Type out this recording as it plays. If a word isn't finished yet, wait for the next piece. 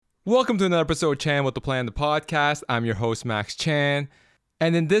Welcome to another episode of Chan with the Plan, the podcast. I'm your host, Max Chan.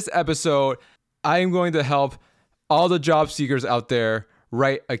 And in this episode, I am going to help all the job seekers out there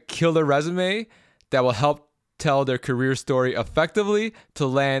write a killer resume that will help tell their career story effectively to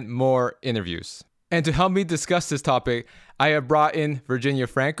land more interviews. And to help me discuss this topic, I have brought in Virginia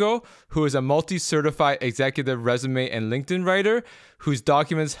Franco, who is a multi-certified executive resume and LinkedIn writer whose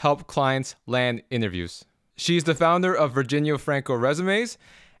documents help clients land interviews. She's the founder of Virginia Franco Resumes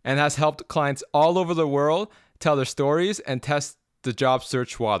and has helped clients all over the world tell their stories and test the job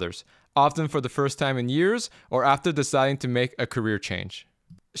search waters, often for the first time in years or after deciding to make a career change.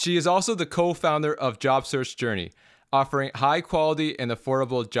 She is also the co-founder of Job Search Journey, offering high-quality and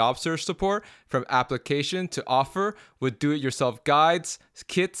affordable job search support from application to offer with do-it-yourself guides,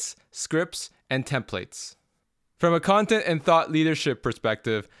 kits, scripts, and templates. From a content and thought leadership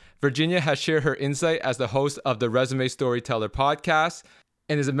perspective, Virginia has shared her insight as the host of the Resume Storyteller podcast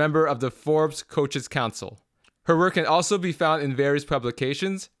and is a member of the Forbes Coaches Council. Her work can also be found in various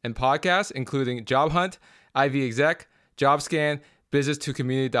publications and podcasts, including Job Hunt, Ivy Exec, JobScan,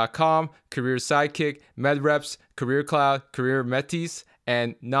 Business2Community.com, Career Sidekick, MedReps, Career Cloud, Career Metis,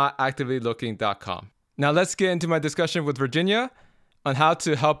 and NotActivalyLooking.com. Now let's get into my discussion with Virginia on how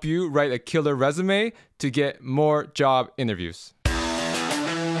to help you write a killer resume to get more job interviews.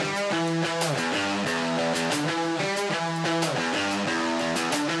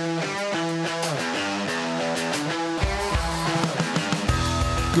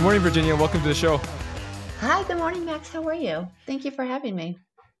 Good morning, Virginia. Welcome to the show. Hi, good morning, Max. How are you? Thank you for having me.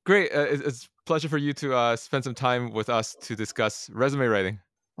 Great. It's a pleasure for you to spend some time with us to discuss resume writing.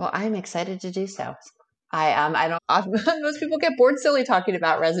 Well, I'm excited to do so. I don't. Most people get bored silly talking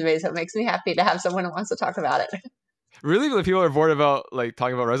about resumes, so it makes me happy to have someone who wants to talk about it. Really? Like, people are bored about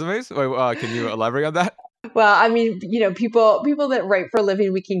talking about resumes? Can you elaborate on that? Well, I mean, people that write for a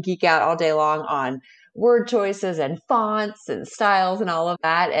living, we can geek out all day long on word choices and fonts and styles and all of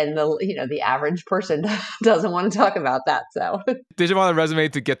that, and the average person doesn't want to talk about that. So, They just want a resume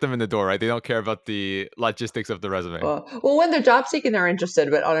to get them in the door, right? They don't care about the logistics of the resume. well, when they're job seeking, they're interested,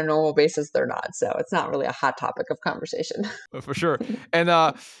 but on a normal basis, they're not. So, it's not really a hot topic of conversation. For sure. And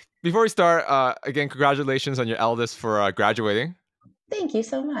before we start, again, congratulations on your eldest for graduating. Thank you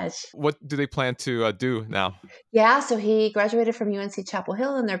so much. What do they plan to do now? Yeah, so he graduated from UNC Chapel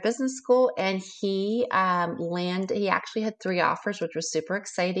Hill in their business school, and he actually had 3 offers, which was super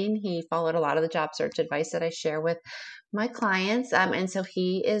exciting. He followed a lot of the job search advice that I share with my clients, and so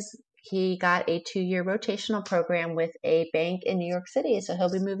he got a 2-year rotational program with a bank in New York City. So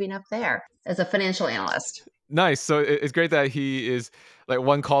he'll be moving up there as a financial analyst. Nice. So it's great that he is like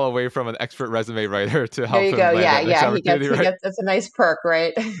one call away from an expert resume writer to There help you him go. land Yeah, that next yeah. He opportunity, gets he right? gets that's a nice perk,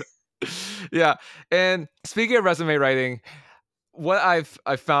 right? Yeah. And speaking of resume writing, what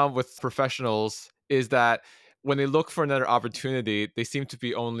I've found with professionals is that when they look for another opportunity, they seem to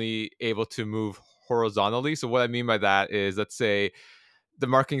be only able to move horizontally. So what I mean by that is, let's say the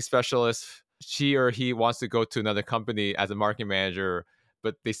marketing specialist, she or he wants to go to another company as a marketing manager,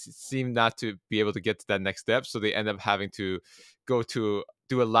 but they seem not to be able to get to that next step. So they end up having to go to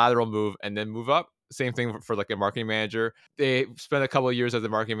do a lateral move and then move up. Same thing for like a marketing manager. They spend a couple of years as a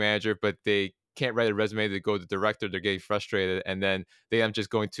marketing manager, but they can't write a resume to go to director. They're getting frustrated. And then they end up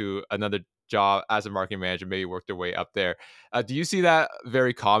just going to another job as a marketing manager, maybe work their way up there. Do you see that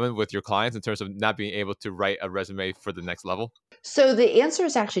very common with your clients in terms of not being able to write a resume for the next level? So the answer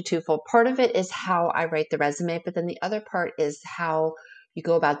is actually twofold. Part of it is how I write the resume, but then the other part is how you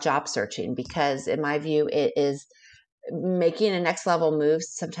go about job searching, because in my view, it is making a next level move.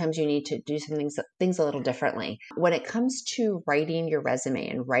 Sometimes you need to do things a little differently. When it comes to writing your resume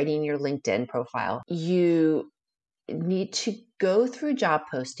and writing your LinkedIn profile, you need to go through job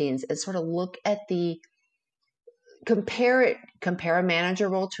postings and sort of look at the compare a manager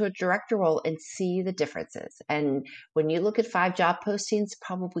role to a director role and see the differences. And when you look at 5 job postings,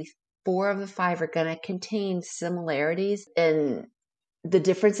 probably 4 of the 5 are going to contain similarities, and the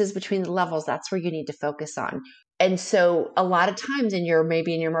differences between the levels, that's where you need to focus on. And so a lot of times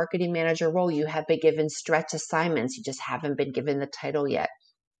maybe in your marketing manager role, you have been given stretch assignments. You just haven't been given the title yet.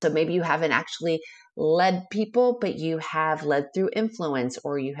 So maybe you haven't actually led people, but you have led through influence,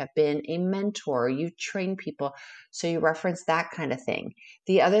 or you have been a mentor, you train people. So you reference that kind of thing.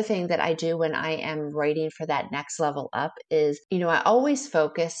 The other thing that I do when I am writing for that next level up is, I always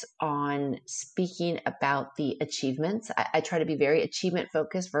focus on speaking about the achievements. I try to be very achievement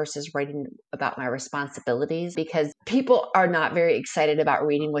focused versus writing about my responsibilities, because people are not very excited about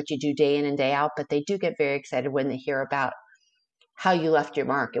reading what you do day in and day out, but they do get very excited when they hear about how you left your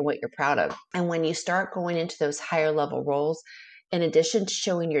mark and what you're proud of. And when you start going into those higher level roles, in addition to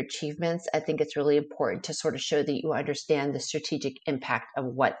showing your achievements, I think it's really important to sort of show that you understand the strategic impact of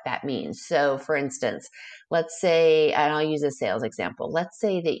what that means. So for instance, let's say, and I'll use a sales example. Let's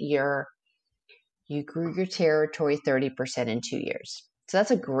say that you grew your territory 30% in 2 years. So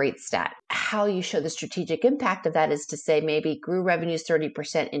that's a great stat. How you show the strategic impact of that is to say maybe grew revenues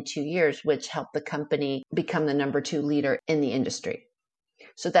 30% in 2 years, which helped the company become the number 2 leader in the industry.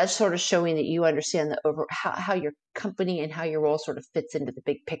 So that's sort of showing that you understand how your company and how your role sort of fits into the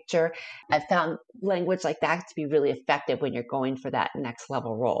big picture. I found language like that to be really effective when you're going for that next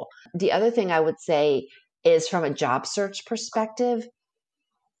level role. The other thing I would say is from a job search perspective,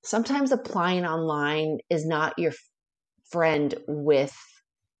 sometimes applying online is not your friend with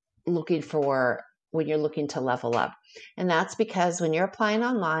looking for when you're looking to level up. And that's because when you're applying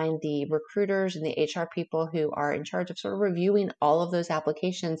online, the recruiters and the HR people who are in charge of sort of reviewing all of those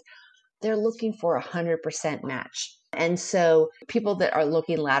applications, they're looking for 100% match. And so people that are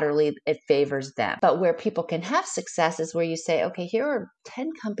looking laterally, it favors them. But where people can have success is where you say, okay, here are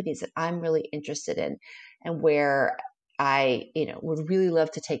 10 companies that I'm really interested in and where I, would really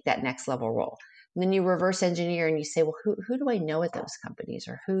love to take that next level role. And then you reverse engineer and you say, well, who do I know at those companies,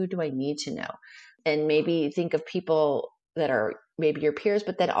 or who do I need to know? And maybe think of people that are maybe your peers,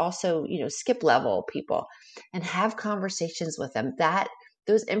 but that also, skip level people, and have conversations with them.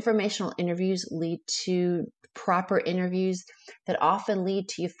 Those informational interviews lead to proper interviews that often lead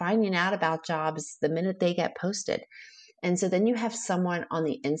to you finding out about jobs the minute they get posted. And so then you have someone on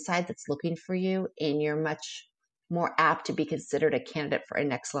the inside that's looking for you, and you're much more apt to be considered a candidate for a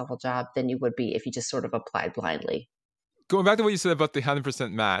next level job than you would be if you just sort of applied blindly. Going back to what you said about the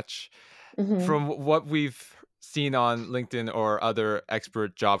 100% match, Mm-hmm. from what we've seen on LinkedIn or other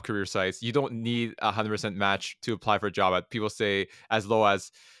expert job career sites, you don't need a 100% match to apply for a job. People say as low as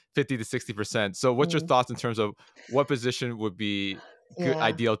 50 to 60%. So what's your Mm-hmm. thoughts in terms of what position would be good, Yeah.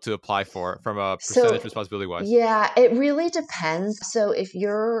 ideal to apply for from a percentage So responsibility wise? yeah, it really depends. So if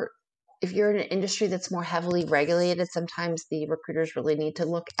you're in an industry that's more heavily regulated, sometimes the recruiters really need to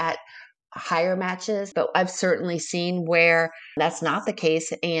look at higher matches. But I've certainly seen where that's not the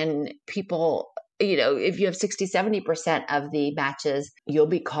case, and people, if you have 60-70% of the matches, you'll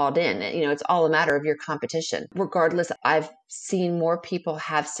be called in. It's all a matter of your competition. Regardless, I've seen more people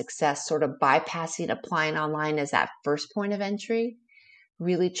have success sort of bypassing applying online as that first point of entry,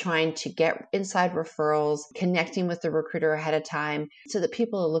 really trying to get inside referrals, connecting with the recruiter ahead of time so that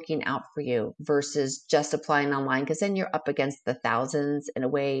people are looking out for you versus just applying online, because then you're up against the thousands in a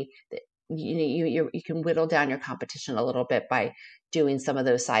way that you can whittle down your competition a little bit by doing some of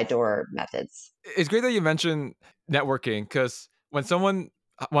those side door methods. It's great that you mentioned networking, because when someone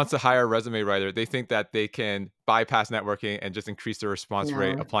wants to hire a resume writer, they think that they can bypass networking and just increase their response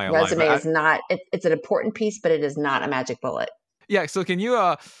rate No, applying online. resume is not, it's an important piece, but it is not a magic bullet. Yeah, so can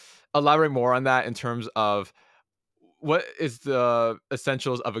you elaborate more on that in terms of what is the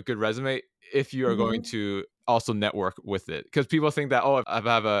essentials of a good resume if you are going Hmm. to also network with it? Because people think that, oh, if I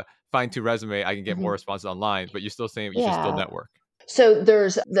have a fine-tuned resume, I can get more Hmm. responses online, but you're still saying you should still Yeah. network. So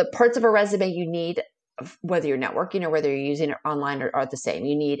there's the parts of a resume you need, whether you're networking or whether you're using it online, are the same.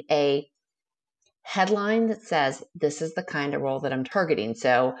 You need a headline that says, this is the kind of role that I'm targeting.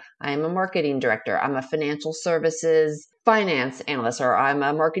 So I am a marketing director. I'm a financial services finance analyst, or I'm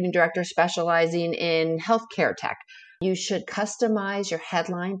a marketing director specializing in healthcare tech. You should customize your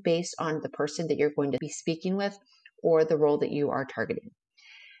headline based on the person that you're going to be speaking with or the role that you are targeting.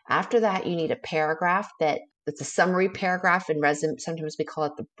 After that, you need a paragraph that's a summary paragraph. In resume, sometimes we call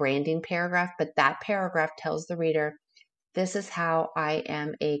it the branding paragraph, but that paragraph tells the reader, this is how I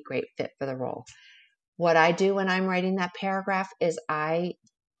am a great fit for the role. What I do when I'm writing that paragraph is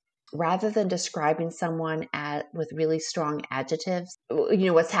rather than describing someone with really strong adjectives,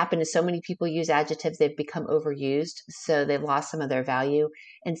 what's happened is so many people use adjectives, they've become overused, so they've lost some of their value.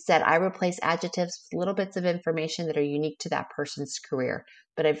 Instead, I replace adjectives with little bits of information that are unique to that person's career.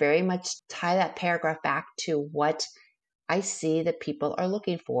 But I very much tie that paragraph back to what I see that people are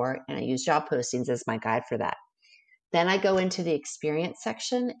looking for, and I use job postings as my guide for that. Then I go into the experience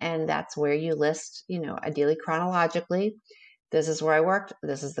section, and that's where you list, ideally chronologically, this is where I worked,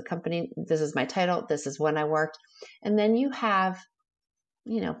 this is the company, this is my title, this is when I worked. And then you have,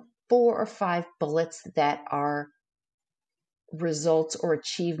 4 or 5 bullets that are results or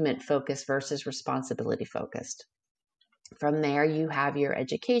achievement focused versus responsibility focused. From there, you have your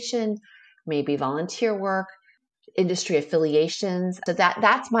education, maybe volunteer work, industry affiliations. So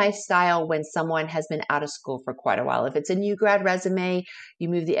that's my style when someone has been out of school for quite a while. If it's a new grad resume, you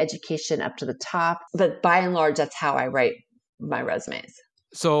move the education up to the top. But by and large, that's how I write my resumes.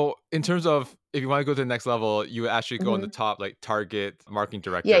 So in terms of if you want to go to the next level, you would actually go on the Mhm. top, like target marketing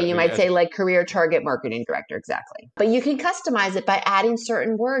Yeah, director. you might say like career target marketing director, exactly. But you can customize it by adding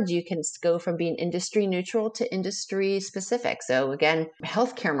certain words. You can go from being industry neutral to industry specific. So again,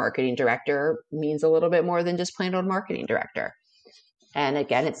 healthcare marketing director means a little bit more than just plain old marketing director. And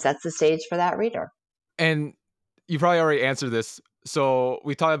again, it sets the stage for that reader. And you probably already answered this. So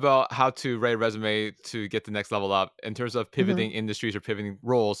we talked about how to write a resume to get the next level up in terms of pivoting Mhm. industries or pivoting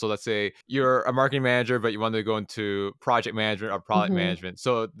roles. So let's say you're a marketing manager, but you want to go into project management or product Mhm. management.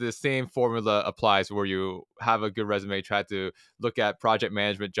 So the same formula applies where you have a good resume, try to look at project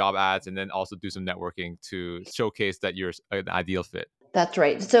management job ads, and then also do some networking to showcase that you're an ideal fit. That's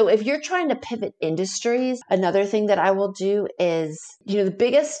right. So if you're trying to pivot industries, another thing that I will do is, the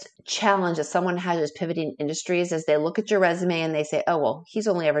biggest challenge that someone has is pivoting industries is they look at your resume and they say, "Oh, well, he's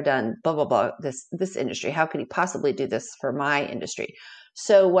only ever done blah blah blah this industry. How could he possibly do this for my industry?"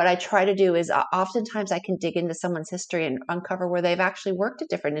 So what I try to do is oftentimes I can dig into someone's history and uncover where they've actually worked at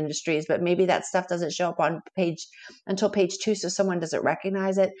different industries, but maybe that stuff doesn't show up on page until page 2 so someone doesn't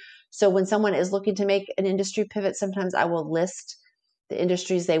recognize it. So when someone is looking to make an industry pivot, sometimes I will list the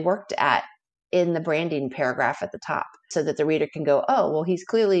industries they worked at in the branding paragraph at the top so that the reader can go, oh, well, he's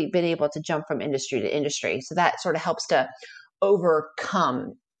clearly been able to jump from industry to industry. So that sort of helps to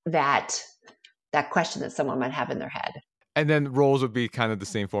overcome that question that someone might have in their head. And then roles would be kind of the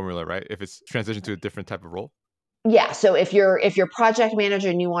same formula, right? If it's transition to a different type of role. Yeah. So if you're project manager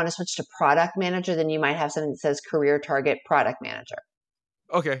and you want to switch to product manager, then you might have something that says career target product manager.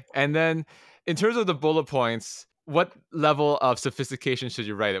 Okay. And then in terms of the bullet points, what level of sophistication should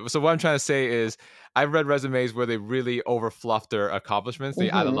you write it? So what I'm trying to say is I've read resumes where they really overfluff their accomplishments.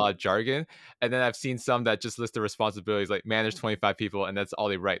 They add a Mm-hmm. lot of jargon. And then I've seen some that just list the responsibilities like manage 25 people and that's all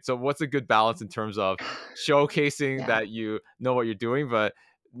they write. So what's a good balance in terms of showcasing Yeah. that you know what you're doing, but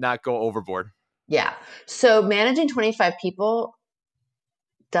not go overboard? Yeah. So managing 25 people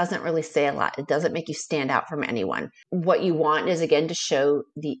doesn't really say a lot. It doesn't make you stand out from anyone. What you want is, again, to show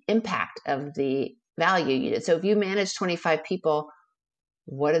the impact of the value you did. So if you manage 25 people,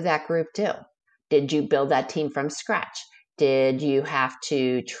 what did that group do? Did you build that team from scratch? Did you have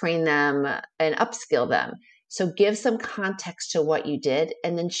to train them and upskill them? So give some context to what you did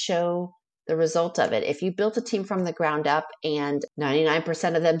and then show the result of it. If you built a team from the ground up and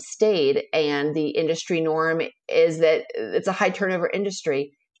 99% of them stayed, and the industry norm is that it's a high turnover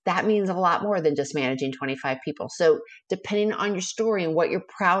industry, that means a lot more than just managing 25 people. So, depending on your story and what you're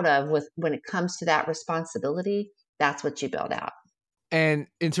proud of with when it comes to that responsibility, that's what you build out. And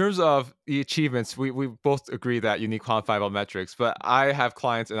in terms of the achievements, we both agree that you need quantifiable metrics. But I have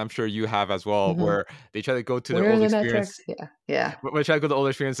clients, and I'm sure you have as well, Mhm. where they try to go to their Where are old the metrics? experience. Yeah. Yeah. When I try to go to the old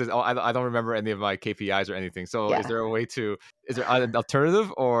experience, says, "Oh, I don't remember any of my KPIs or anything." So, is Yeah. there a way to? Is there an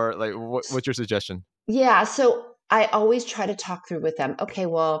alternative, or like what's your suggestion? Yeah. So I always try to talk through with them. Okay,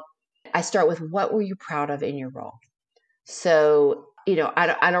 well, I start with what were you proud of in your role? So,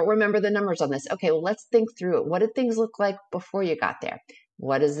 I don't remember the numbers on this. Okay, well, let's think through it. What did things look like before you got there?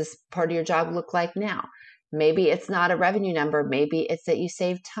 What does this part of your job look like now? Maybe it's not a revenue number. Maybe it's that you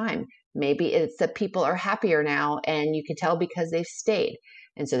saved time. Maybe it's that people are happier now and you can tell because they've stayed.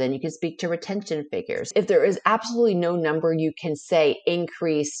 And so then you can speak to retention figures. If there is absolutely no number you can say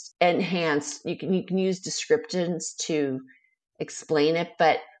increased, enhanced, you can use descriptions to explain it,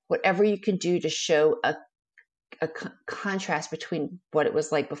 but whatever you can do to show a contrast between what it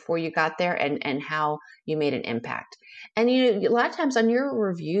was like before you got there and how you made an impact. And a lot of times on your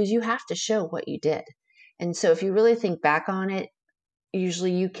reviews, you have to show what you did. And so if you really think back on it,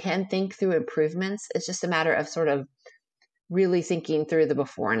 usually you can think through improvements. It's just a matter of sort of really thinking through the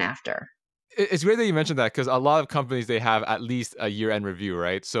before and after. It's great that you mentioned that because a lot of companies they have at least a year-end review,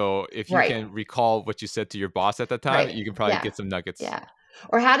 right? So if you Right. can recall what you said to your boss at that time, Right. you can probably Yeah. get some nuggets. Yeah.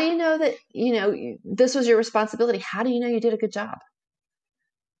 Or how do you know that, this was your responsibility? How do you know you did a good job?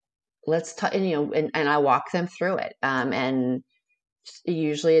 Let's talk, and I walk them through it. And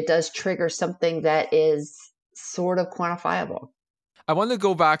usually it does trigger something that is sort of quantifiable. I want to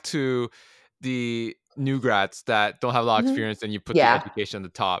go back to the new grads that don't have a lot of Hmm. experience and you put the Yeah. education on the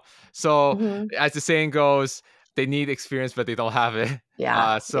top. So, Hmm. as the saying goes, they need experience, but they don't have it.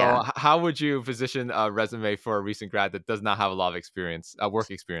 Yeah. So, Yeah. how would you position a resume for a recent grad that does not have a lot of experience, work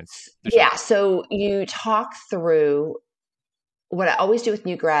experience to show? Yeah. So you talk through what I always do with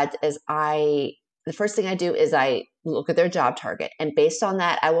new grads is the first thing I do is I look at their job target. And based on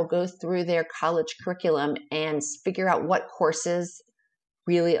that, I will go through their college curriculum and figure out what courses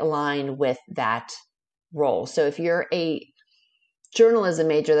really align with that role. So if you're a journalism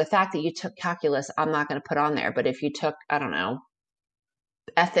major, the fact that you took calculus, I'm not going to put on there. But if you took, I don't know,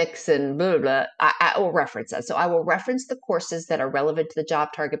 ethics and blah, blah, blah, I will reference that. So I will reference the courses that are relevant to the job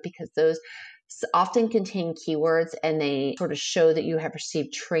target because those often contain keywords and they sort of show that you have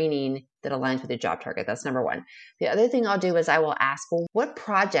received training that aligns with your job target. That's number one. The other thing I'll do is I will ask, well, what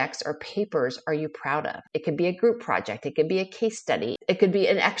projects or papers are you proud of? It could be a group project. It could be a case study. It could be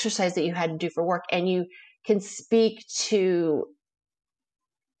an exercise that you had to do for work, and you can speak to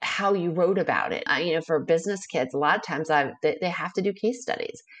how you wrote about it. For business kids, a lot of times they have to do case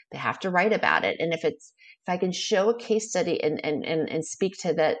studies. They have to write about it. And if I can show a case study and speak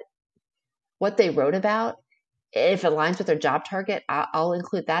to that, what they wrote about, if it aligns with their job target, I'll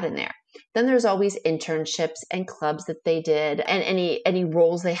include that in there. Then there's always internships and clubs that they did and any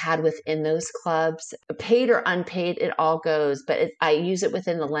roles they had within those clubs, paid or unpaid, it all goes. But I use it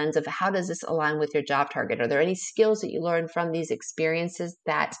within the lens of how does this align with your job target? Are there any skills that you learned from these experiences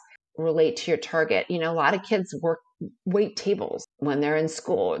that relate to your target? A lot of kids wait tables when they're in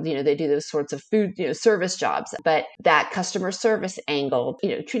school. They do those sorts of food, service jobs, but that customer service angle,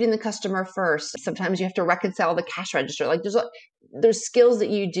 treating the customer first. Sometimes you have to reconcile the cash register. Like there's skills that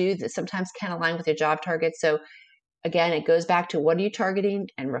you do that sometimes can align with your job target. So again, it goes back to what are you targeting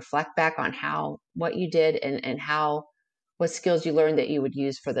and reflect back on what you did and what skills you learned that you would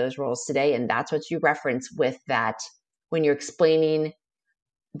use for those roles today. And that's what you reference with that when you're explaining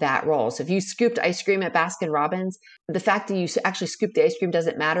that role. So if you scooped ice cream at Baskin Robbins, the fact that you actually scooped the ice cream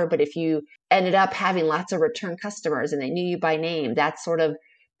doesn't matter. But if you ended up having lots of return customers and they knew you by name, that's sort of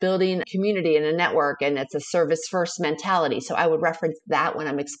building a community and a network, and it's a service first mentality. So I would reference that when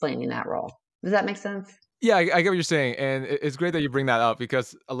I'm explaining that role. Does that make sense? Yeah, I get what you're saying. And it's great that you bring that up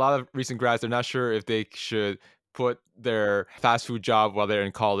because a lot of recent grads, they're not sure if they should put their fast food job while they're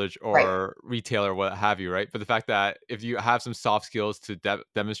in college Right. or retail or what have you, right? But the fact that if you have some soft skills to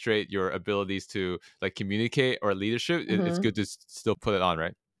demonstrate your abilities to like communicate or leadership, it's Mm-hmm. good to still put it on,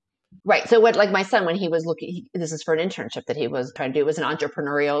 right? Right. So what, like my son, when he was looking, this is for an internship that he was trying to do. It was an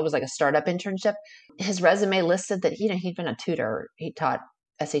entrepreneurial, it was like a startup internship. His resume listed that, he'd been a tutor. He taught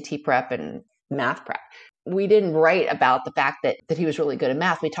SAT prep and math prep. We didn't write about the fact that he was really good at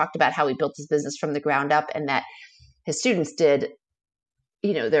math. We talked about how he built his business from the ground up and that his students did,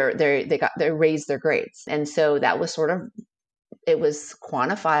 they raised their grades. And so that was it was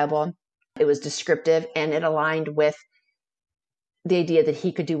quantifiable. It was descriptive and it aligned with the idea that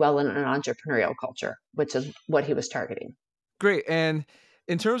he could do well in an entrepreneurial culture, which is what he was targeting. Great. And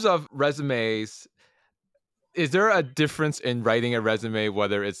in terms of resumes, is there a difference in writing a resume,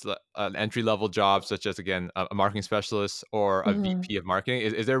 whether it's an entry level job, such as, again, a marketing specialist or a Mm-hmm. VP of marketing?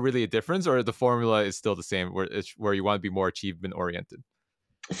 Is there really a difference, or the formula is still the same, where you want to be more achievement oriented?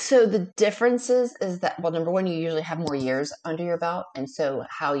 So the differences is that, well, number one, you usually have more years under your belt. And so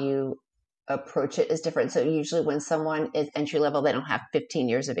how you approach it is different. So usually when someone is entry level, they don't have 15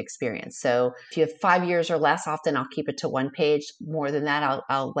 years of experience. So if you have 5 years or less, often I'll keep it to one page. More than that,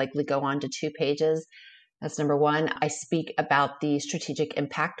 I'll likely go on to 2 pages. That's number one. I speak about the strategic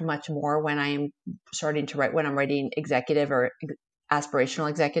impact much more when I'm starting to write, when I'm writing executive or aspirational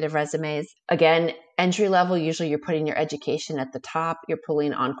executive resumes. Again, entry level, usually you're putting your education at the top. You're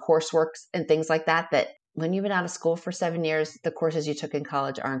pulling on courseworks and things like that when you've been out of school for 7 years, the courses you took in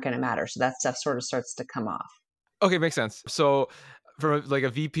college aren't going to matter. So that stuff sort of starts to come off. Okay, makes sense. So, from like a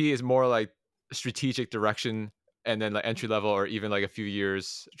VP is more like strategic direction, and then like entry level or even like a few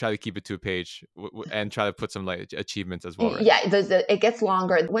years, try to keep it to a page and try to put some like achievements as well, right? Yeah, it gets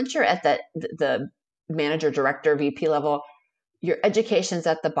longer. Once you're at the manager, director, VP level, your education's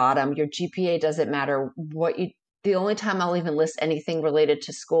at the bottom. Your GPA doesn't matter. The only time I'll even list anything related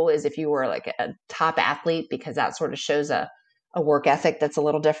to school is if you were like a top athlete, because that sort of shows a work ethic that's a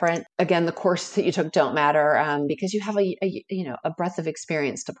little different. Again, the courses that you took don't matter because you have a breadth of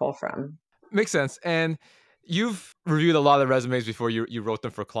experience to pull from. Makes sense. And you've reviewed a lot of resumes before you wrote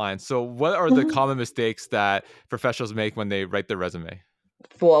them for clients. So, what are the Mhm. common mistakes that professionals make when they write their resume?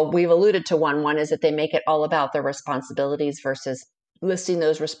 Well, we've alluded to one. One is that they make it all about their responsibilities versus listing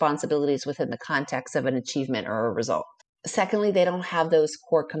those responsibilities within the context of an achievement or a result. Secondly, they don't have those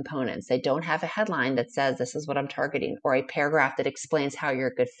core components. They don't have a headline that says, this is what I'm targeting, or a paragraph that explains how you're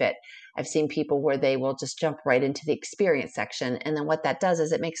a good fit. I've seen people where they will just jump right into the experience section. And then what that does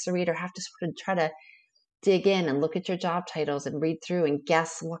is it makes the reader have to sort of try to dig in and look at your job titles and read through and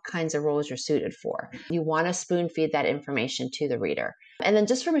guess what kinds of roles you're suited for. You want to spoon feed that information to the reader. And then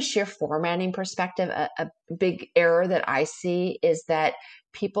just from a sheer formatting perspective, a big error that I see is that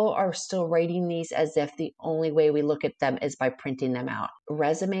people are still writing these as if the only way we look at them is by printing them out.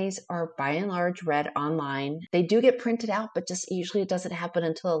 Resumes are by and large read online. They do get printed out, but just usually it doesn't happen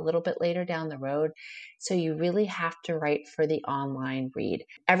until a little bit later down the road. So you really have to write for the online read.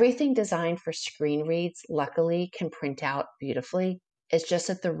 Everything designed for screen reads, luckily, can print out beautifully. It's just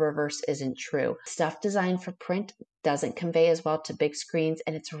that the reverse isn't true. Stuff designed for print doesn't convey as well to big screens,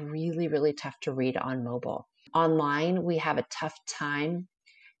 and it's really, really tough to read on mobile. Online, we have a tough time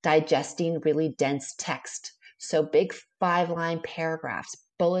digesting really dense text. So big 5-line paragraphs,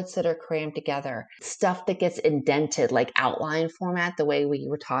 bullets that are crammed together, stuff that gets indented like outline format, the way we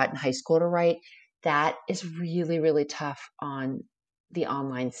were taught in high school to write, that is really, really tough on the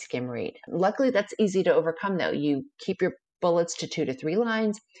online skim read. Luckily, that's easy to overcome though. You keep your bullets to 2 to 3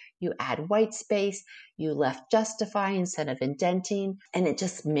 lines, you add white space, you left justify instead of indenting, and it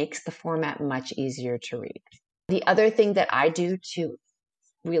just makes the format much easier to read. The other thing that I do to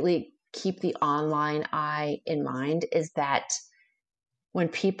really keep the online eye in mind is that when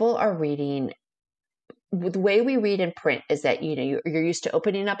people are reading, the way we read in print is that you're used to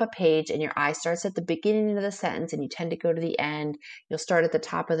opening up a page and your eye starts at the beginning of the sentence and you tend to go to the end. You'll start at the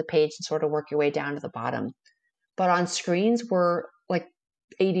top of the page and sort of work your way down to the bottom. But on screens, we're like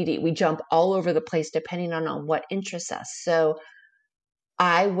ADD. We jump all over the place depending on what interests us. So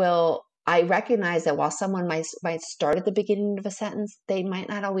I recognize that while someone might start at the beginning of a sentence, they might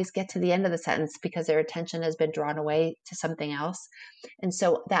not always get to the end of the sentence because their attention has been drawn away to something else. And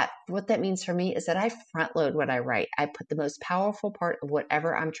so what that means for me is that I front load what I write. I put the most powerful part of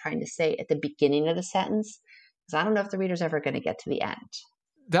whatever I'm trying to say at the beginning of the sentence, because I don't know if the reader's ever going to get to the end.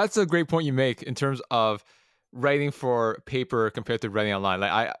 That's a great point you make in terms of writing for paper compared to writing online.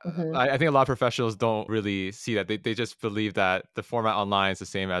 Like I think a lot of professionals don't really see that. They just believe that the format online is the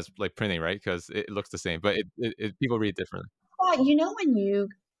same as like printing, right? Because it looks the same, but people read differently. Well, when you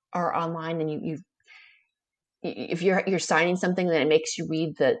are online and if you're signing something, then it makes you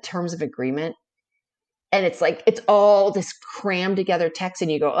read the terms of agreement, and it's like it's all this crammed together text,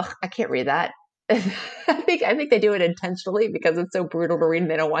 and you go, "Ugh, I can't read that." I think they do it intentionally because it's so brutal to read and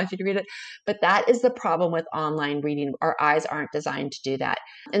they don't want you to read it. But that is the problem with online reading. Our eyes aren't designed to do that.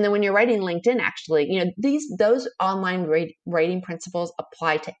 And then when you're writing LinkedIn, actually, those online writing principles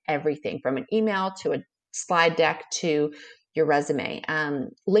apply to everything from an email to a slide deck to your resume.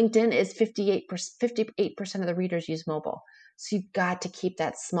 LinkedIn is 58% of the readers use mobile. So you've got to keep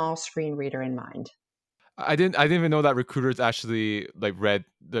that small screen reader in mind. I didn't even know that recruiters actually like read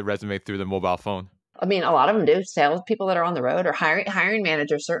the resume through the mobile phone. I mean, a lot of them do. Sales people that are on the road or hiring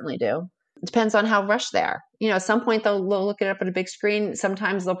managers certainly do. It depends on how rushed they are. At some point they'll look it up on a big screen.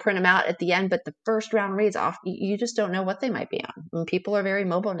 Sometimes they'll print them out at the end, but the first round reads off, you just don't know what they might be on. And people are very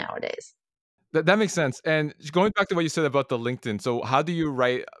mobile nowadays. That makes sense. And going back to what you said about the LinkedIn, so how do you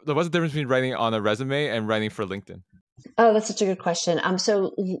write? What's the difference between writing on a resume and writing for LinkedIn? Oh, that's such a good question.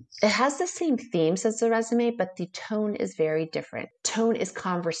 So it has the same themes as the resume, but the tone is very different. Tone is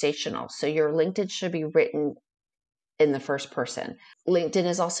conversational. So your LinkedIn should be written in the first person. LinkedIn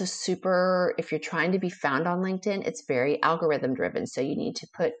is also if you're trying to be found on LinkedIn, it's very algorithm driven. So you need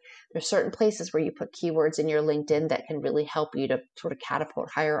to there's certain places where you put keywords in your LinkedIn that can really help you to sort of catapult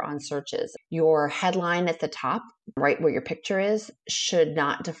higher on searches. Your headline at the top, right where your picture is, should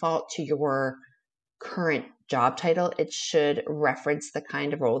not default to your current job title. It should reference the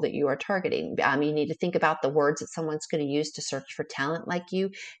kind of role that you are targeting. You need to think about the words that someone's going to use to search for talent like you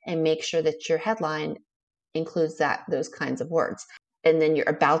and make sure that your headline includes those kinds of words. And then your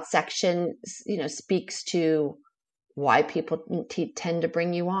about section, speaks to why people tend to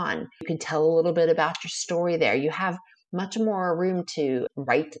bring you on. You can tell a little bit about your story there. You have much more room to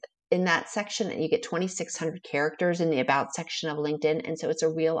write in that section, and you get 2,600 characters in the about section of LinkedIn. And so it's a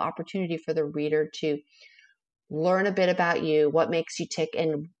real opportunity for the reader to learn a bit about you, what makes you tick,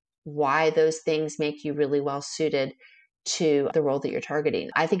 and why those things make you really well suited to the role that you're targeting.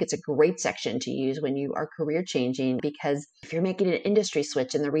 I think it's a great section to use when you are career changing, because if you're making an industry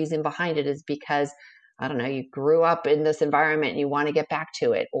switch and the reason behind it is because, I don't know, you grew up in this environment and you want to get back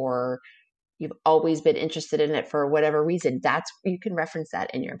to it, or you've always been interested in it for whatever reason, you can reference that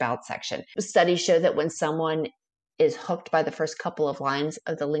in your about section. Studies show that when someone is hooked by the first couple of lines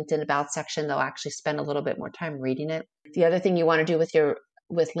of the LinkedIn about section, they'll actually spend a little bit more time reading it. The other thing you want to do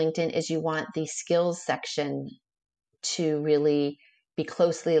with LinkedIn is you want the skills section to really be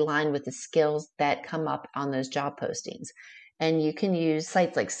closely aligned with the skills that come up on those job postings. And you can use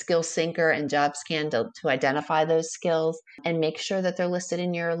sites like SkillSyncer and JobScan to identify those skills and make sure that they're listed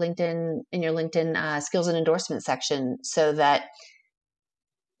in your LinkedIn skills and endorsement section, so that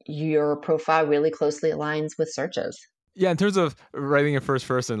your profile really closely aligns with searches. Yeah, in terms of writing in first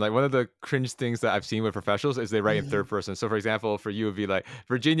person, like one of the cringe things that I've seen with professionals is they write in third person. So, for example, for you, it would be like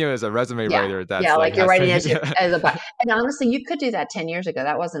Virginia is a resume Yeah. writer Yeah, that's like like you're has writing pretty. as a and honestly, you could do that 10 years ago.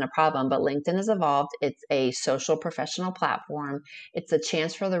 That wasn't a problem, but LinkedIn has evolved. It's a social professional platform. It's a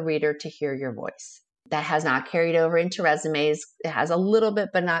chance for the reader to hear your voice. That has not carried over into resumes. It has a little bit,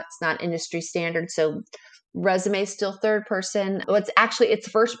 but not it's not industry standard. So resume is still third person. Well, it's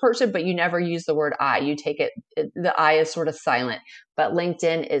first person, but you never use the word I. You take the I is sort of silent. But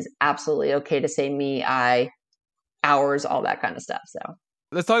LinkedIn is absolutely okay to say me, I, hours, all that kind of stuff. So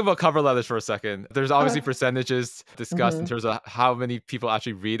Let's talk about cover letters for a second. There's obviously okay. percentages discussed in Hmm. terms of how many people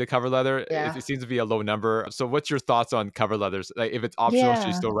actually read a cover letter. It, Yeah. it seems to be a low number. So, what's your thoughts on cover letters? Like, if it's optional, should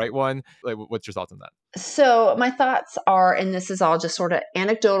you Yeah. still write one? Like, what's your thoughts on that? So my thoughts are, and this is all just sort of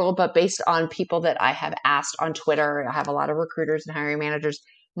anecdotal, but based on people that I have asked on Twitter, I have a lot of recruiters and hiring managers.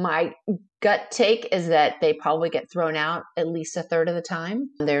 My gut take is that they probably get thrown out at least a third of the time.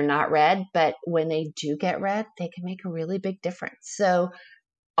 They're not read, but when they do get read, they can make a really big difference. So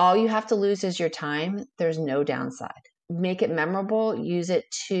all you have to lose is your time. There's no downside. Make it memorable. Use it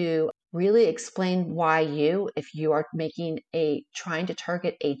to really explain why if you are trying to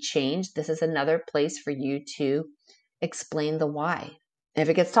target a change, this is another place for you to explain the why. If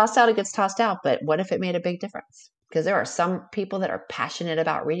it gets tossed out, it gets tossed out. But what if it made a big difference? Because there are some people that are passionate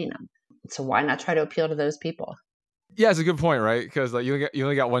about reading them. So why not try to appeal to those people? Yeah, it's a good point, right? Because like you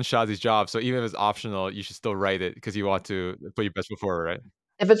only got one shot at these jobs, so even if it's optional, you should still write it because you want to put your best foot forward, right?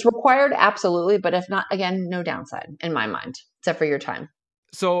 If it's required, absolutely. But if not, again, no downside in my mind, except for your time.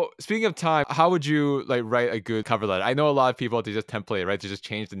 So speaking of time, how would you like write a good cover letter? I know a lot of people they just template, right? They just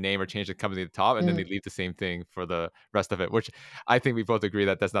change the name or change the company at the top, and then they leave the same thing for the rest of it. Which I think we both agree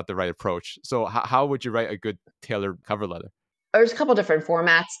that that's not the right approach. So how would you write a good tailored cover letter? There's a couple different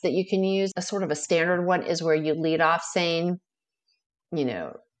formats that you can use. A sort of a standard one is where you lead off saying, you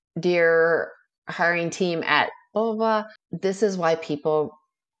know, dear hiring team at blah, blah, blah, this is why people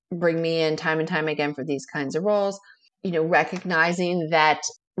bring me in time and time again for these kinds of roles. Recognizing that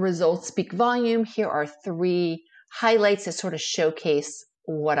results speak volume. Here are three highlights that sort of showcase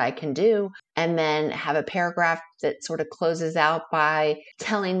what I can do. And then have a paragraph that sort of closes out by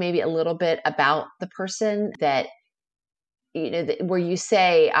telling maybe a little bit about the person that, where you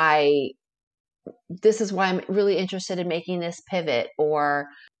say, this is why I'm really interested in making this pivot. Or,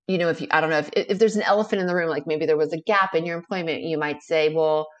 if I don't know if there's an elephant in the room, like maybe there was a gap in your employment, you might say,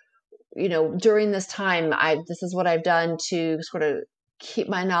 well, during this time, this is what I've done to sort of keep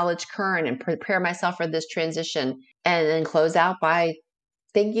my knowledge current and prepare myself for this transition, and then close out by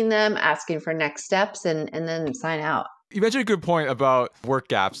thanking them, asking for next steps, and then sign out. You mentioned a good point about work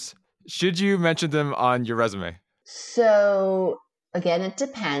gaps. Should you mention them on your resume? So again, it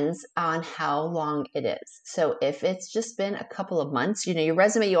depends on how long it is. So if it's just been a couple of months, your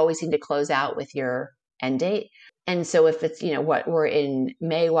resume, you always need to close out with your end date. And so if it's, what we're in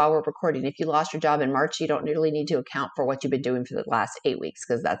May while we're recording, if you lost your job in March, you don't really need to account for what you've been doing for the last 8 weeks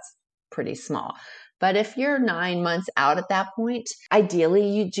because that's pretty small. But if you're 9 months out at that point, ideally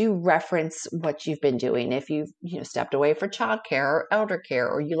you do reference what you've been doing. If you've, stepped away for childcare or elder care,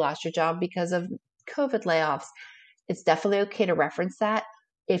 or you lost your job because of COVID layoffs, it's definitely okay to reference that.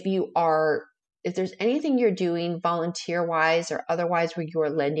 If there's anything you're doing volunteer wise or otherwise where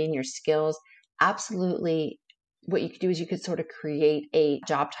you're lending your skills, absolutely. What you could do is you could sort of create a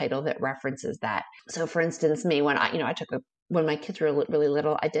job title that references that. So for instance, me, when when my kids were really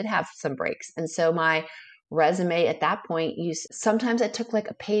little, I did have some breaks. And so my resume at that point, sometimes I took like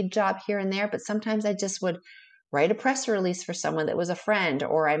a paid job here and there, but sometimes I just would write a press release for someone that was a friend,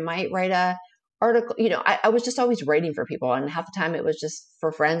 or I might write a article. I was just always writing for people, and half the time it was just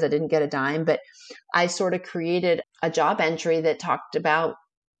for friends. I didn't get a dime, but I sort of created a job entry that talked about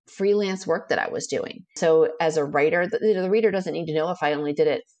freelance work that I was doing. So as a writer, the reader doesn't need to know if I only did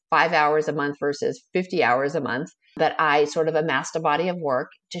it 5 hours a month versus 50 hours a month, but I sort of amassed a body of work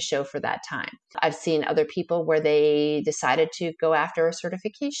to show for that time. I've seen other people where they decided to go after a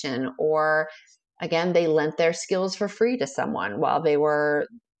certification, or again, they lent their skills for free to someone while they were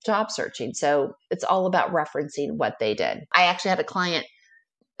job searching. So it's all about referencing what they did. I actually had a client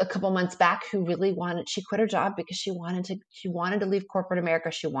a couple months back who really she quit her job because she wanted to leave corporate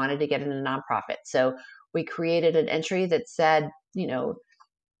America. She wanted to get into a nonprofit. So we created an entry that said,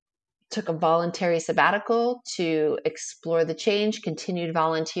 took a voluntary sabbatical to explore the change, continued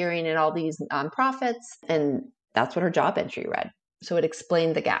volunteering in all these nonprofits. And that's what her job entry read. So it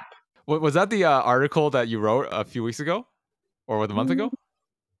explained the gap. Was that the article that you wrote a few weeks ago, or was it a month Mm, ago?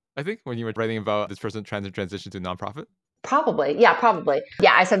 I think when you were writing about this person trying to transition to nonprofit. Probably. Yeah, probably.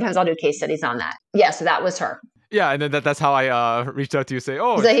 Yeah, I'll do case studies on that. Yeah, so that was her. Yeah, and then that's how I reached out to you, say,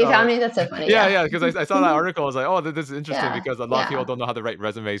 oh, So he found me. That's so funny. yeah, Yeah. yeah, because I saw that article. I was like, oh, this is interesting Yeah. because a lot of people Yeah. don't know how to write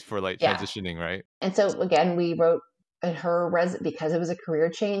resumes for like Yeah. transitioning, right? And so again, we wrote her because it was a career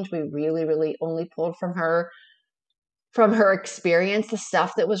change. We really, really only pulled from her experience the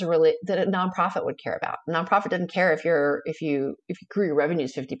stuff that was really that a nonprofit would care about. A nonprofit doesn't care if you grew your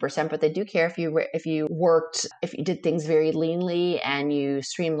revenues 50%, but they do care if you did things very leanly and you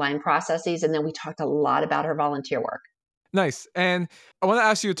streamlined processes. And then we talked a lot about her volunteer work. Nice. And I want to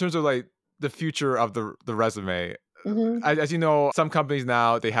ask you in terms of like the future of the resume. Mm-hmm. As you know, some companies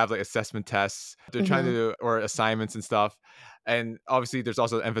now they have like assessment tests. They're trying to Mm-hmm. do or assignments and stuff. And obviously, there's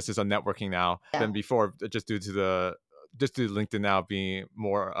also emphasis on networking now Yeah. than before, just due to LinkedIn now being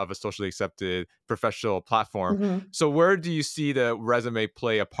more of a socially accepted professional platform. Mm-hmm. So, where do you see the resume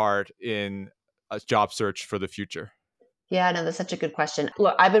play a part in a job search for the future? Yeah, no, that's such a good question.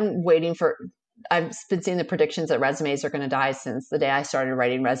 Look, I've been seeing the predictions that resumes are going to die since the day I started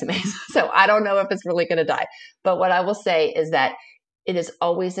writing resumes. So I don't know if it's really going to die. But what I will say is that it is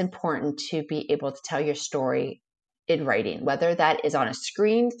always important to be able to tell your story in writing, whether that is on a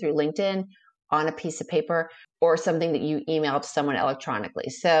screen through LinkedIn, on a piece of paper, or something that you email to someone electronically.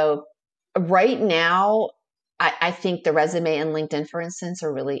 So right now, I think the resume and LinkedIn, for instance,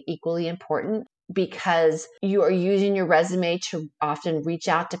 are really equally important because you are using your resume to often reach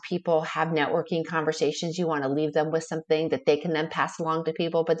out to people, have networking conversations. You want to leave them with something that they can then pass along to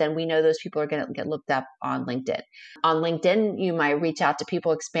people. But then we know those people are going to get looked up on LinkedIn. On LinkedIn, you might reach out to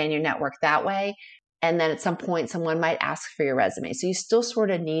people, expand your network that way. And then at some point, someone might ask for your resume. So you still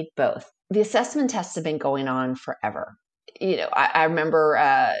sort of need both. The assessment tests have been going on forever. I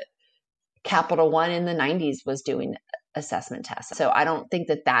remember Capital One in the 90s was doing assessment tests. So I don't think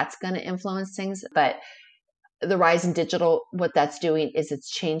that that's going to influence things, but the rise in digital, what that's doing is it's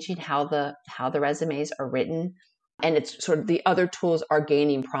changing how the resumes are written, and it's sort of the other tools are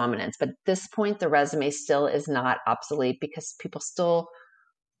gaining prominence. But at this point, the resume still is not obsolete because people still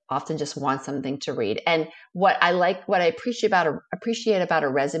often just want something to read. And what I appreciate about a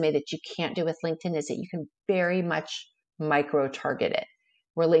resume that you can't do with LinkedIn is that you can very much micro target it,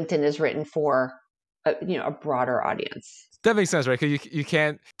 where LinkedIn is written for a broader audience. That makes sense, right? Because you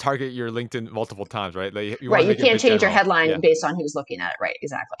can't target your LinkedIn multiple times, right? Like you want Right. to You make it a can't bit change your general. headline Yeah. based on who's looking at it. Right.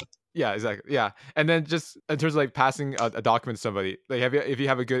 Exactly. Yeah, exactly. Yeah, and then just in terms of like passing a document to somebody, like if you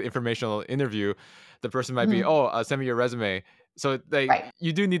have a good informational interview, the person might be, Mhm. oh, send me your resume. So like Right.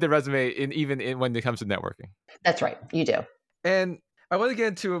 you do need the resume even in when it comes to networking. That's right. You do. And I want to get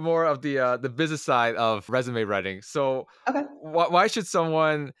into more of the business side of resume writing. So Okay. why should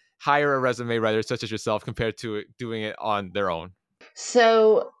someone hire a resume writer such as yourself compared to doing it on their own?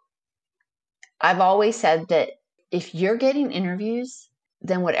 So I've always said that if you're getting interviews,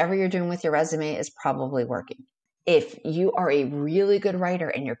 then whatever you're doing with your resume is probably working. If you are a really good writer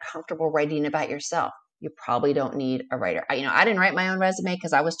and you're comfortable writing about yourself, you probably don't need a writer. I didn't write my own resume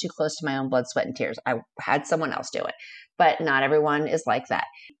because I was too close to my own blood, sweat, and tears. I had someone else do it, but not everyone is like that.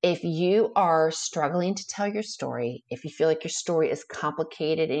 If you are struggling to tell your story, if you feel like your story is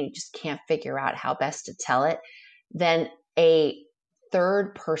complicated and you just can't figure out how best to tell it, then a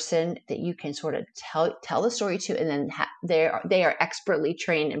third person that you can sort of tell the story to, and then they are expertly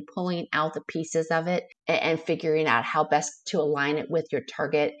trained in pulling out the pieces of it and figuring out how best to align it with your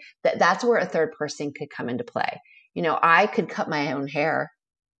target. That's where a third person could come into play. I could cut my own hair.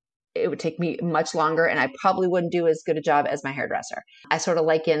 It would take me much longer, and I probably wouldn't do as good a job as my hairdresser. I sort of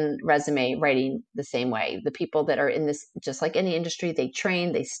liken resume writing the same way. The people that are in this, just like any industry, they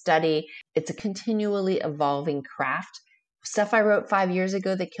train, they study. It's a continually evolving craft. Stuff I wrote 5 years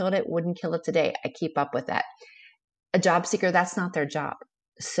ago that killed it wouldn't kill it today. I keep up with that. A job seeker, that's not their job.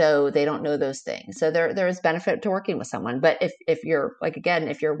 So they don't know those things. So there is benefit to working with someone. But if you're like, again,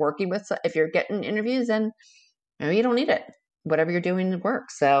 if you're getting interviews, then you don't need it. Whatever you're doing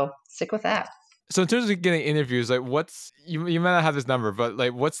works. So stick with that. So in terms of getting interviews, like what's you might not have this number, but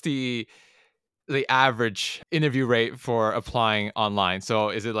like what's the average interview rate for applying online? So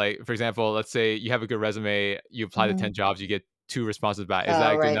is it like, for example, let's say you have a good resume, you apply to 10 Mhm. jobs, you get 2 responses back. Is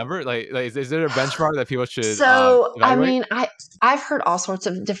that Oh, a good right. number? Like is there a benchmark that people should So, I evaluate? mean, I've heard all sorts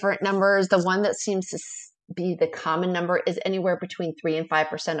of different numbers. The one that seems to be the common number is anywhere between 3 and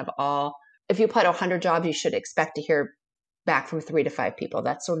 5% of all. If you apply to 100 jobs, you should expect to hear back from 3 to 5 people.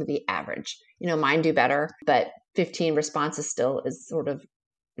 That's sort of the average. Mine do better, but 15 responses still is sort of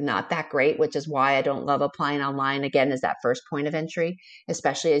not that great, which is why I don't love applying online. Again, is that first point of entry,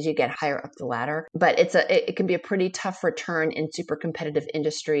 especially as you get higher up the ladder. But it can be a pretty tough return in super competitive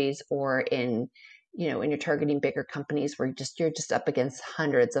industries or in when you're targeting bigger companies where you're just up against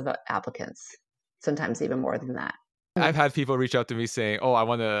hundreds of applicants, sometimes even more than that. I've had people reach out to me saying, oh, I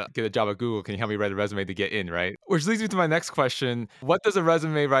want to get a job at Google. Can you help me write a resume to get in, right? Which leads me to my next question. What does a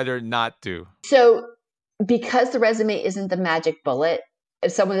resume writer not do? So because the resume isn't the magic bullet,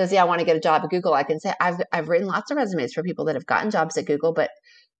 if someone says, yeah, I want to get a job at Google, I can say, I've written lots of resumes for people that have gotten jobs at Google, but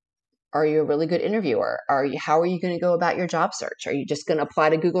are you a really good interviewer? How are you going to go about your job search? Are you just going to apply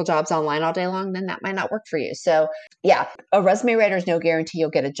to Google Jobs online all day long? Then that might not work for you. So yeah, a resume writer is no guarantee you'll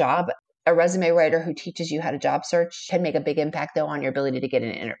get a job. A resume writer who teaches you how to job search can make a big impact though on your ability to get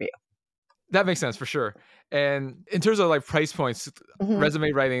an interview. That makes sense for sure. And in terms of like price points,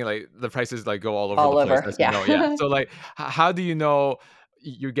 resume writing, like the prices like go all over the place, as you know. Yeah. So like, how do you know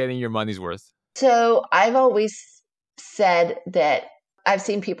you're getting your money's worth? So I've always said that I've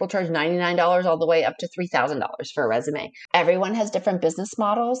seen people charge $99 all the way up to $3,000 for a resume. Everyone has different business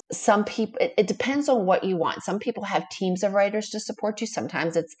models. Some people, it depends on what you want. Some people have teams of writers to support you.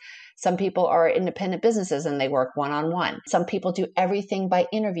 Sometimes some people are independent businesses and they work one-on-one. Some people do everything by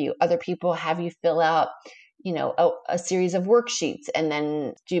interview. Other people have you fill out a series of worksheets and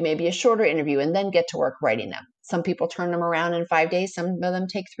then do maybe a shorter interview and then get to work writing them. Some people turn them around in 5 days. Some of them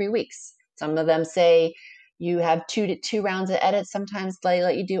take 3 weeks. Some of them say you have two rounds of edits. Sometimes they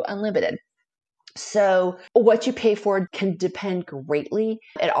let you do unlimited. So what you pay for can depend greatly.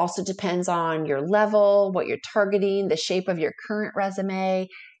 It also depends on your level, what you're targeting, the shape of your current resume,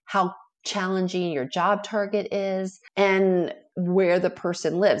 how challenging your job target is, and where the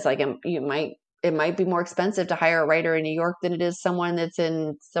person lives. Like it might be more expensive to hire a writer in New York than it is someone that's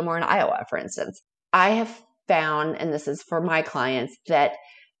somewhere in Iowa, for instance. I have found, and this is for my clients, that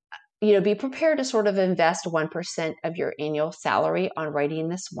be prepared to sort of invest 1% of your annual salary on writing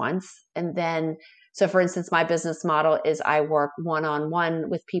this once. And then, so for instance, my business model is I work one-on-one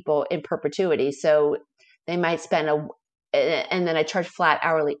with people in perpetuity. So they might spend and then I charge flat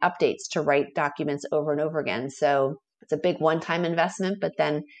hourly updates to write documents over and over again. So it's a big one-time investment, but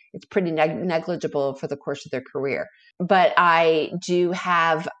then it's pretty negligible for the course of their career. But I do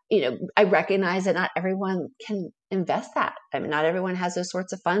have, I recognize that not everyone can invest that. I mean, not everyone has those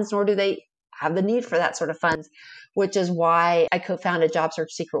sorts of funds, nor do they have the need for that sort of funds, which is why I co-founded Job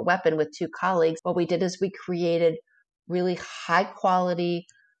Search Secret Weapon with 2 colleagues. What we did is we created really high quality,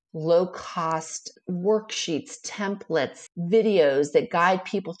 low cost worksheets, templates, videos that guide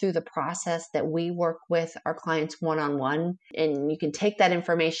people through the process that we work with our clients one-on-one. And you can take that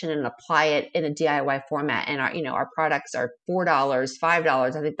information and apply it in a DIY format. And our products are $4,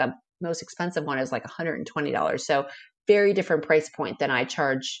 $5. I think the most expensive one is like $120. So very different price point than I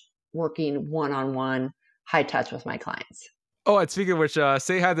charge working one-on-one, high touch with my clients. Oh, and speaking of which,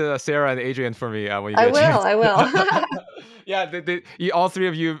 say hi to Sarah and Adrian for me when you get a chance. I will. Yeah, all 3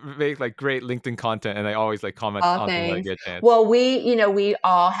 of you make like great LinkedIn content, and I always like comment Oh, on them when I thanks. get a chance. Well, we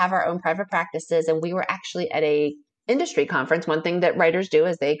all have our own private practices, and we were actually at a industry conference. One thing that writers do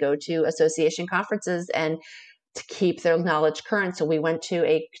is they go to association conferences and to keep their knowledge current. So we went to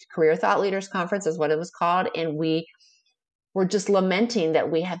a career thought leaders conference, is what it was called, and we were just lamenting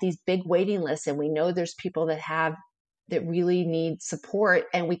that we have these big waiting lists, and we know there's people that really need support,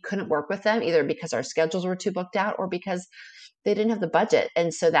 and we couldn't work with them either because our schedules were too booked out or because they didn't have the budget.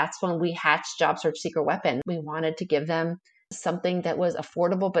 And so that's when we hatched Job Search Secret Weapon. We wanted to give them something that was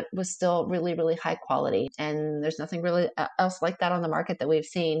affordable, but was still really, really high quality. And there's nothing really else like that on the market that we've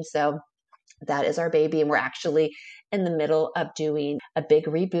seen. So that is our baby. And we're actually in the middle of doing a big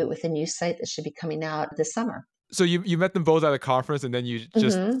reboot with a new site that should be coming out this summer. So you met them both at a conference, and then you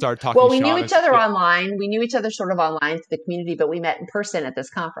just started talking. Well, we knew each other online. We knew each other sort of online through the community, but we met in person at this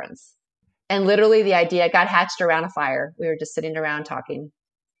conference. And literally the idea got hatched around a fire. We were just sitting around talking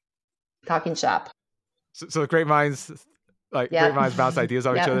shop. So great minds, great minds bounce ideas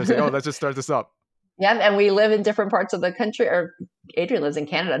off each other and say, oh, let's just start this up. Yeah, and we live in different parts of the country. Or Adrian lives in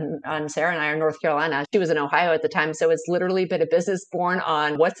Canada, and Sarah and I are in North Carolina. She was in Ohio at the time. So it's literally been a business born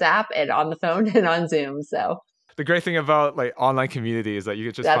on WhatsApp and on the phone and on Zoom. So the great thing about like online community is that you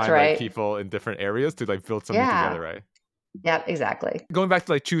could just find like people in different areas to like build something together, right? Yeah, exactly. Going back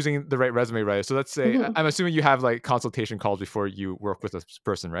to like choosing the right resume writer. So let's say, I'm assuming you have like consultation calls before you work with a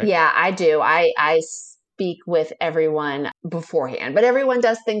person, right? Yeah, I do. I speak with everyone beforehand, but everyone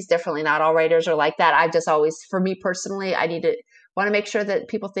does things differently. Not all writers are like that. I've just always, for me personally, I want to make sure that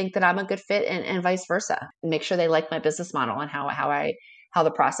people think that I'm a good fit and vice versa. Make sure they like my business model and how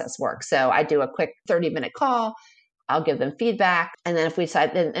the process works. So I do a quick 30-minute call. I'll give them feedback. And then if we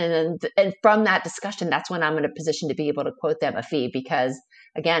decide, and from that discussion, that's when I'm in a position to be able to quote them a fee. Because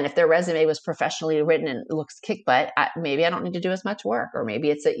again, if their resume was professionally written and looks kick butt, maybe I don't need to do as much work, or maybe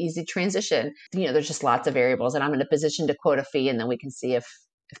it's an easy transition. There's just lots of variables, and I'm in a position to quote a fee, and then we can see if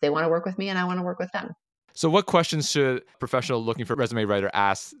they want to work with me and I want to work with them. So what questions should a professional looking for a resume writer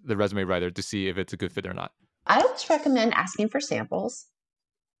ask the resume writer to see if it's a good fit or not? I always recommend asking for samples,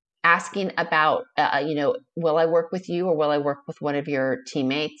 asking about, will I work with you or will I work with one of your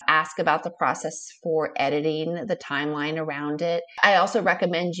teammates? Ask about the process for editing, the timeline around it. I also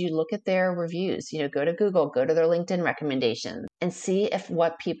recommend you look at their reviews, go to Google, go to their LinkedIn recommendations and see if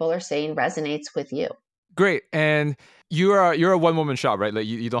what people are saying resonates with you. Great. And you're a one-woman shop, right? Like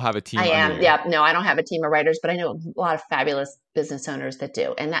you don't have a team I under am. you. Yeah. No, I don't have a team of writers, but I know a lot of fabulous business owners that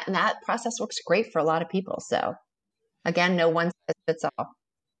do. And that process works great for a lot of people. So again, no one size fits all.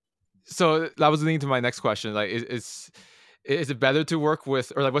 So that was leading to my next question. Like, is it better to work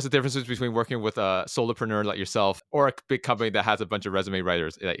with, or like, what's the differences between working with a solopreneur like yourself or a big company that has a bunch of resume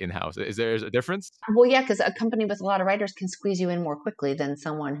writers like in-house? Is there a difference? Well, yeah, because a company with a lot of writers can squeeze you in more quickly than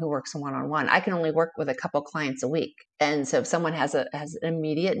someone who works one-on-one. I can only work with a couple clients a week. And so if someone has an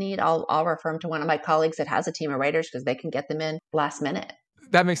immediate need, I'll refer them to one of my colleagues that has a team of writers because they can get them in last minute.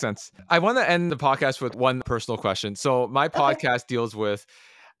 That makes sense. I want to end the podcast with one personal question. So my Okay. podcast deals with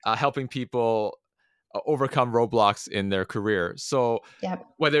helping people overcome roadblocks in their career. So Yeah.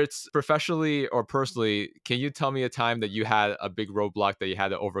 whether it's professionally or personally, can you tell me a time that you had a big roadblock that you had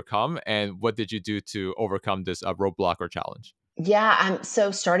to overcome, and what did you do to overcome this roadblock or challenge? Yeah.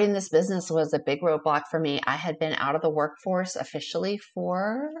 So starting this business was a big roadblock for me. I had been out of the workforce officially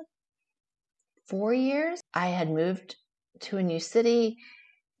for 4 years. I had moved to a new city.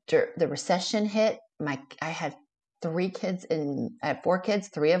 The recession hit. I had 3 kids I had 4 kids.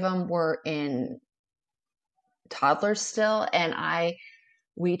 3 of them were in toddlers still. And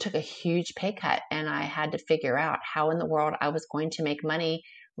we took a huge pay cut, and I had to figure out how in the world I was going to make money,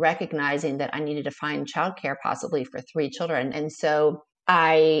 recognizing that I needed to find childcare possibly for 3 children. And so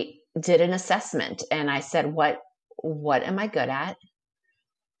I did an assessment and I said, what am I good at?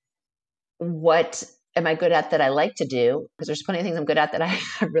 What am I good at that I like to do? Because there's plenty of things I'm good at that I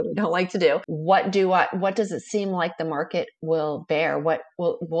really don't like to do. What does it seem like the market will bear? What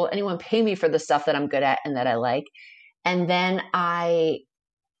will anyone pay me for the stuff that I'm good at and that I like? And then I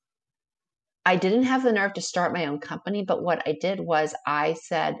didn't have the nerve to start my own company, but what I did was I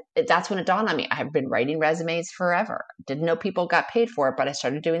said, that's when it dawned on me. I have been writing resumes forever. Didn't know people got paid for it, but I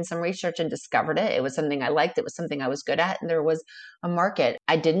started doing some research and discovered it. It was something I liked. It was something I was good at, and there was a market.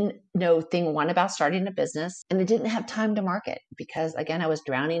 I didn't know thing one about starting a business, and I didn't have time to market because, again, I was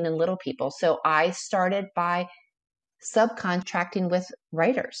drowning in little people. So I started by subcontracting with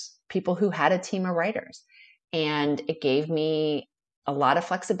writers, people who had a team of writers. And it gave me a lot of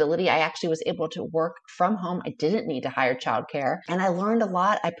flexibility. I actually was able to work from home. I didn't need to hire childcare. And I learned a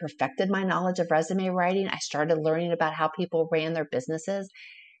lot. I perfected my knowledge of resume writing. I started learning about how people ran their businesses.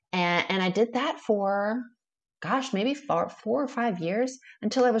 And I did that for, maybe 4 or 5 years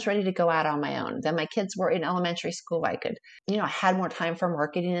until I was ready to go out on my own. Then my kids were in elementary school. I could, I had more time for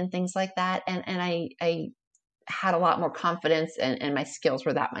marketing and things like that. And I had a lot more confidence and my skills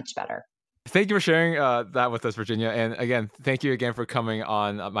were that much better. Thank you for sharing that with us, Virginia. And again, thank you again for coming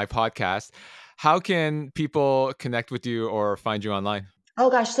on my podcast. How can people connect with you or find you online? Oh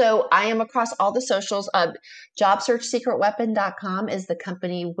gosh. So I am across all the socials. JobSearchSecretWeapon.com is the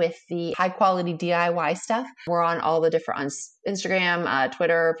company with the high quality DIY stuff. We're on all the different, on Instagram,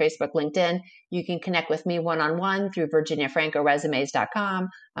 Twitter, Facebook, LinkedIn. You can connect with me one-on-one through VirginiaFrancoResumes.com.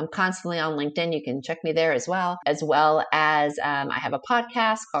 I'm constantly on LinkedIn. You can check me there as well as I have a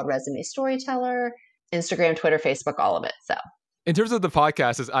podcast called Resume Storyteller, Instagram, Twitter, Facebook, all of it. So in terms of the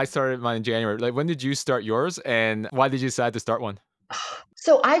podcast, as I started mine in January, like when did you start yours and why did you decide to start one?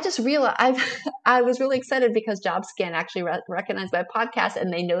 So I just realized I was really excited because JobScan actually recognized my podcast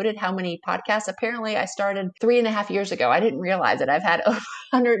and they noted how many podcasts. Apparently, I started 3.5 years ago. I didn't realize it. I've had over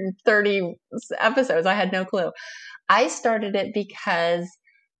 130 episodes. I had no clue. I started it because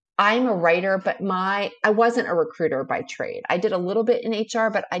I'm a writer, but I wasn't a recruiter by trade. I did a little bit in HR,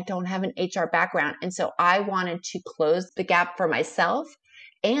 but I don't have an HR background. And so I wanted to close the gap for myself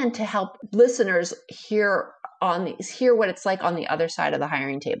and to help listeners hear what it's like on the other side of the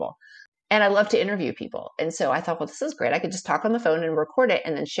hiring table. And I love to interview people. And so I thought, well, this is great. I could just talk on the phone and record it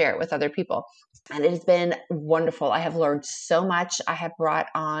and then share it with other people. And it has been wonderful. I have learned so much. I have brought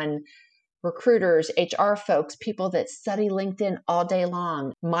on recruiters, HR folks, people that study LinkedIn all day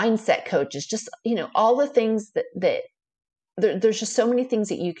long, mindset coaches, just, all the things that there's just so many things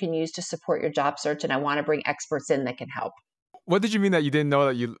that you can use to support your job search. And I want to bring experts in that can help. What did you mean that you didn't know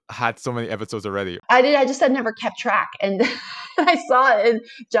that you had so many episodes already? I did. I just had never kept track. And I saw it in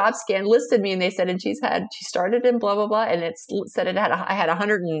JobScan listed me and they said, and she started in blah, blah, blah. And it said I had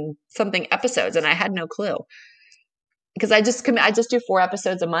 100 and something episodes and I had no clue because I just do 4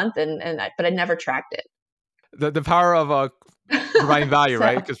 episodes a month but I never tracked it. The power of providing value,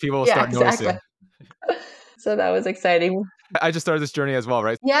 right? Because people will start noticing. So that was exciting. I just started this journey as well,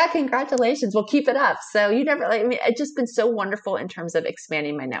 right? Yeah, congratulations. Well, keep it up. So it's just been so wonderful in terms of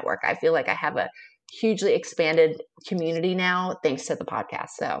expanding my network. I feel like I have a hugely expanded community now thanks to the podcast.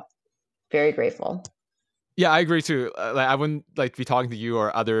 So very grateful. Yeah, I agree too. I wouldn't be talking to you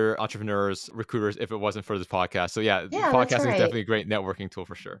or other entrepreneurs, recruiters if it wasn't for this podcast. So yeah, podcasting is definitely a great networking tool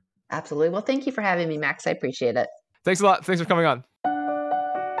for sure. Absolutely. Well, thank you for having me, Max. I appreciate it. Thanks a lot. Thanks for coming on.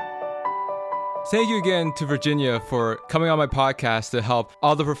 Thank you again to Virginia for coming on my podcast to help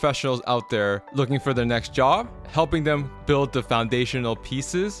all the professionals out there looking for their next job, helping them build the foundational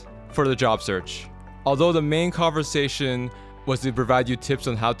pieces for the job search. Although the main conversation was to provide you tips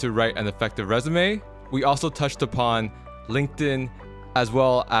on how to write an effective resume, we also touched upon LinkedIn as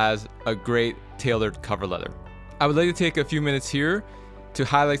well as a great tailored cover letter. I would like to take a few minutes here to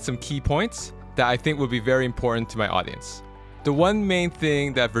highlight some key points that I think would be very important to my audience. The one main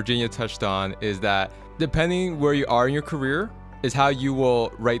thing that Virginia touched on is that depending where you are in your career is how you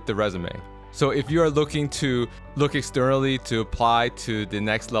will write the resume. So if you are looking to look externally to apply to the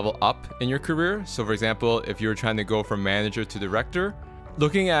next level up in your career, so for example, if you're trying to go from manager to director,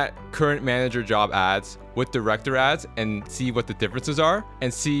 looking at current manager job ads with director ads and see what the differences are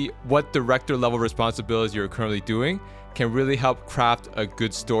and see what director level responsibilities you're currently doing can really help craft a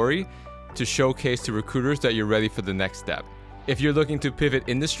good story to showcase to recruiters that you're ready for the next step. If you're looking to pivot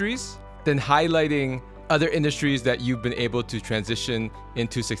industries, then highlighting other industries that you've been able to transition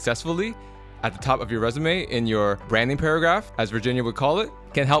into successfully at the top of your resume in your branding paragraph, as Virginia would call it,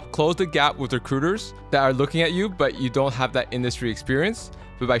 can help close the gap with recruiters that are looking at you, but you don't have that industry experience.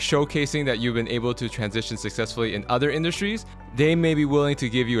 But by showcasing that you've been able to transition successfully in other industries, they may be willing to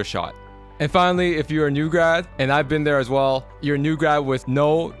give you a shot. And finally, if you're a new grad, and I've been there as well, you're a new grad with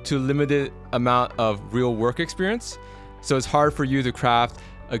no to limited amount of real work experience. So it's hard for you to craft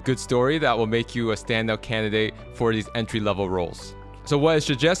a good story that will make you a standout candidate for these entry-level roles. So what is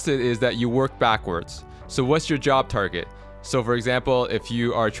suggested is that you work backwards. So what's your job target? So for example, if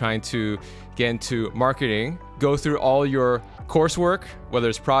you are trying to get into marketing, go through all your coursework, whether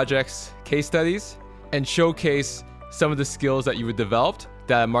it's projects, case studies, and showcase some of the skills that you would developed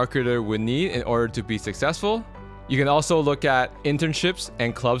that a marketer would need in order to be successful. You can also look at internships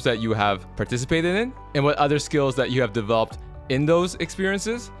and clubs that you have participated in and what other skills that you have developed in those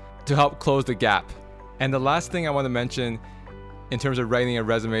experiences to help close the gap. And the last thing I want to mention in terms of writing a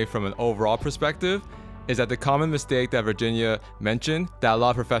resume from an overall perspective is that the common mistake that Virginia mentioned that a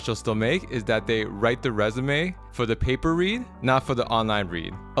lot of professionals still make is that they write the resume for the paper read, not for the online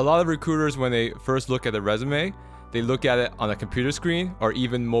read. A lot of recruiters, when they first look at the resume, they look at it on a computer screen or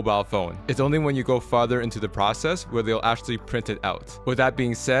even mobile phone. It's only when you go farther into the process where they'll actually print it out. With that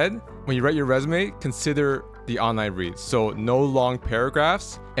being said, when you write your resume, consider the online read. So no long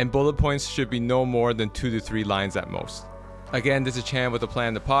paragraphs and bullet points should be no more than 2 to 3 lines at most. Again, this is Chan with the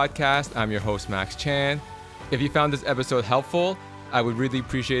Plan the Podcast. I'm your host, Max Chan. If you found this episode helpful, I would really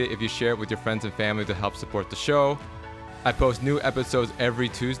appreciate it if you share it with your friends and family to help support the show. I post new episodes every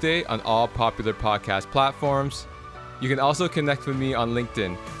Tuesday on all popular podcast platforms. You can also connect with me on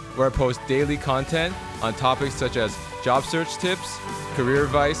LinkedIn, where I post daily content on topics such as job search tips, career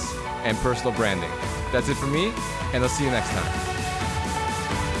advice, and personal branding. That's it for me, and I'll see you next time.